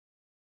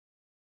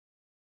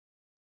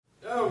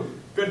Oh,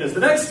 goodness. The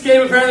next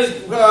game apparently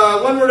is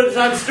one word at a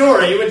time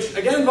story, which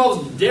again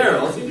involves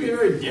Darrell. It seems to be a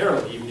very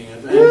Darrell evening.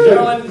 And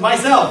Darrell and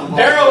myself.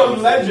 Darrell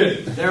of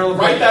Legend. Darrell of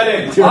Write that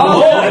in.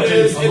 Oh,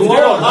 it's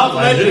Darrell of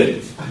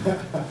Legend.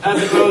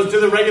 As opposed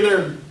to the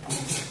regular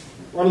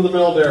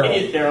Run-of-the-mill Darrell.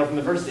 idiot Darrell from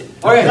the first scene.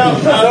 Okay,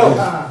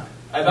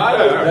 And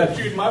I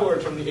choose my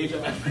words from the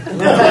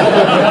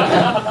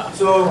HMS.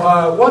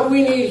 so what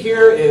we need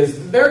here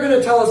is they're going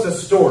to tell us a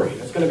story.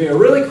 It's going to be a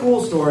really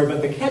cool story,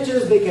 but the catch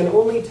is they can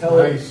only tell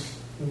it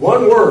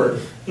one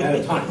word at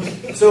a time.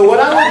 So what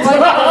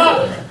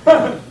I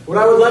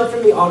would like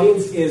from the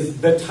audience is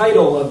the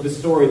title of the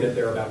story that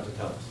they're about to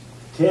tell us.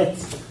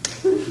 Tits.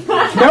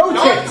 No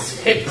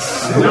tits.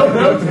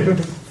 No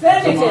tits.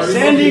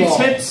 Sandy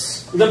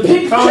tits. The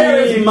pink chair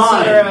is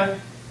mine.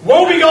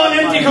 Woe begone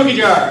empty cookie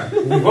jar!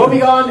 Woe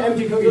begone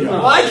empty cookie jar.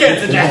 Well, I can't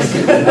suggest.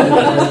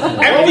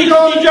 Empty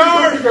cookie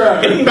jar!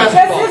 Hidden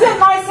basketball. This isn't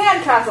my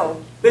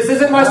sandcastle. This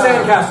isn't my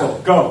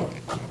sandcastle. Go.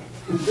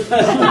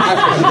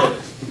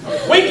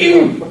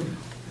 Waking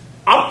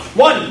up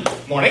one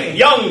morning,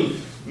 young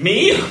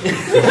me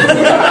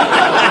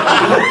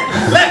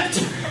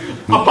leapt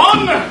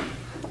upon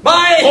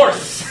my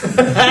horse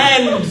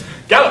and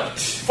galloped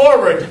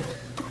forward.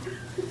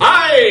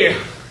 I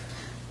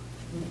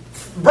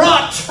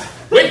brought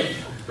with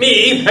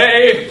me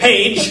a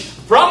page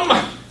from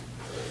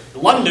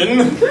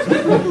London,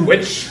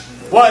 which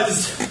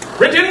was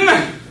written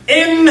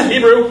in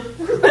Hebrew,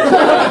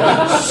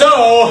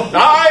 so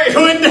I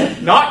could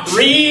not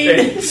read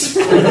it.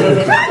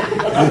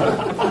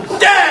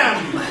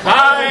 Damn!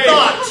 I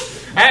thought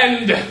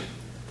and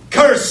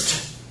cursed.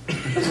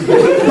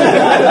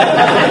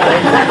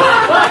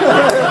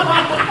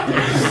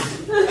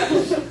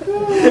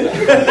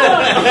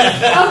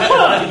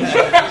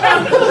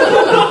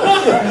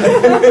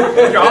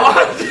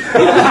 God.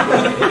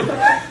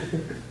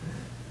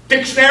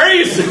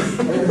 Dictionaries?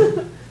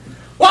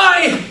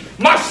 Why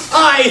must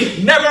I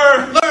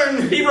never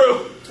learn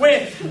Hebrew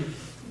with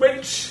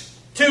which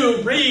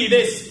to read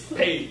this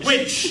page,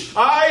 which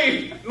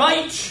I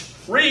might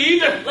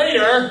read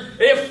later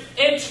if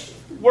it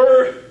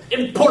were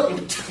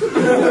important?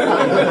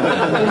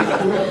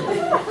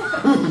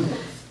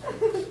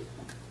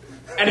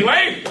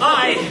 Anyway,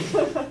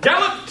 I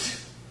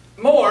galloped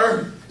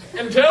more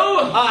until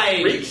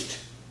I reached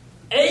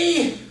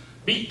a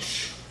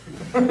beach,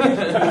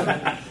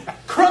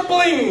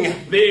 crumpling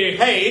the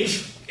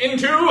page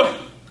into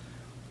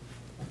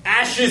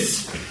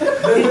ashes.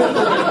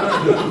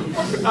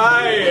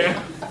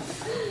 I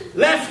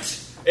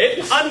left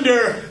it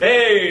under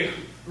a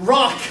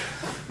rock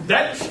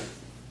that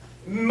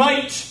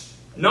might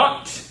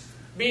not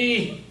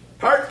be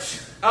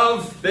part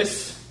of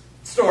this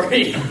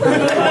story.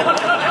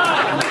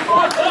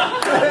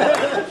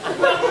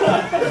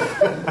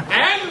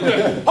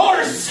 And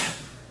horse,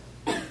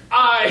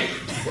 I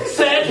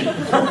said,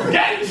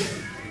 get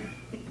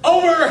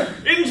over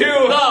into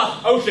the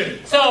ocean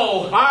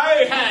so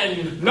I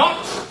can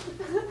not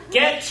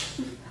get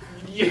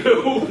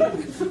you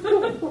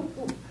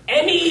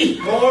any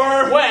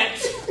more wet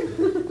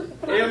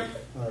if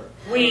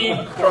we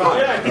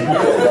try.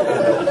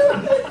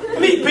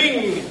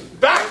 Leaping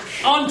back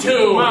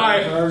onto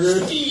my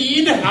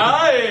steed,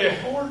 I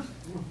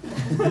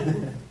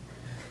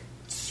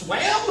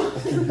swam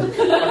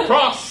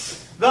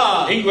across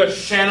the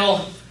English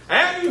Channel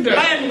and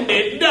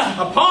landed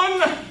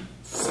upon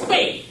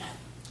Spain.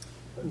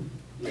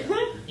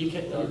 You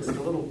can't. It's a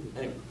little.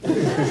 Anyway.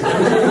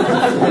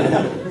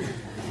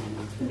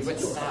 You went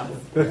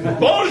south.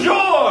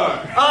 Bonjour!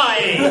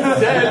 I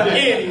said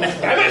in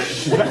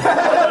Spanish.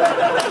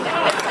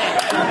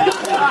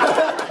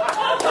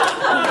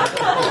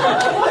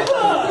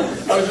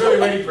 I was really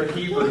waiting for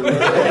Hebrew.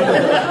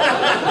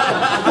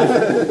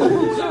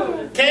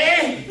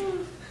 Okay.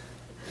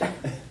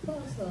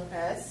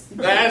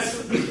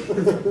 That's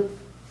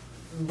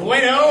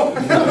bueno.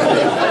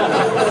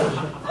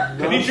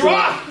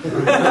 Konnichiwa.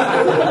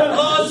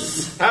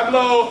 Los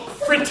hablo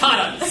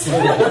frittadas.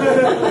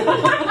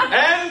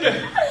 And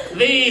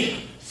the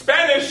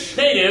Spanish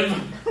native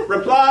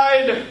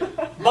replied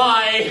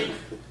by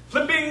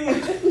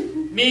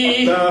flipping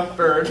me the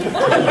bird.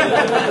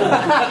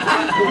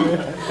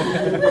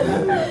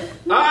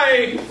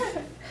 I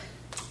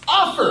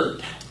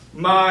offered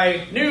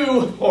my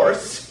new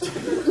horse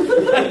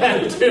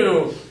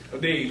to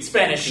the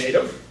Spanish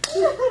native,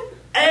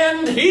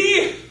 and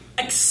he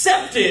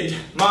accepted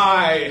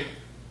my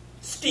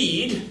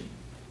steed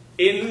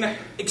in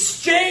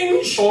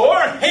exchange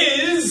for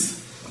his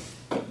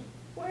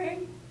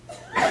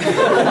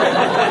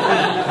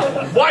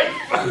wife.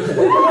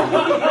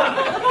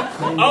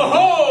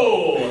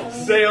 Oh-ho,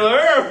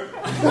 sailor,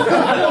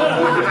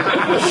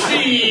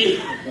 she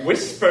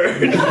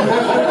whispered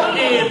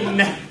in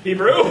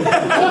Hebrew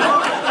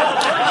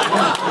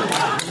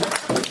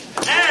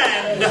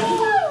and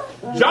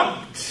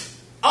jumped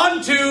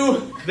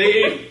onto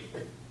the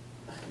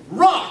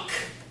rock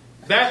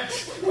that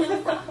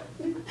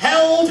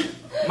held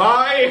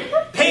my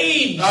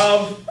page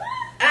of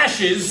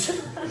ashes,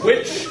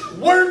 which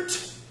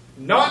weren't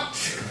not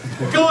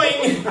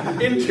going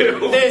into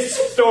this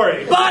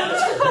story.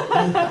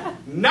 But,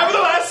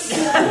 nevertheless,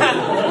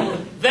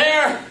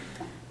 there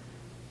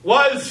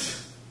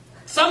was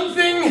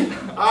something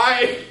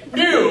I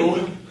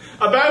knew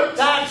about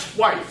that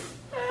wife.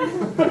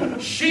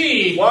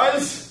 She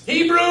was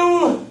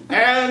Hebrew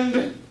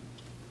and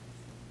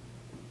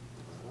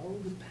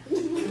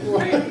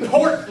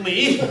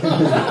portly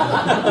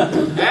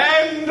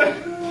and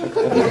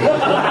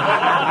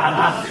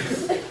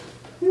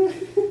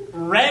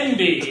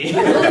Randy.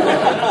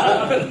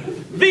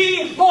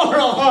 The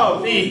moral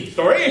of the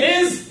story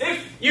is if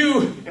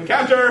you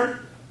encounter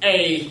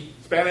a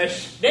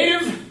Spanish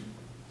native,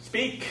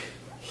 speak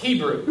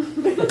Hebrew.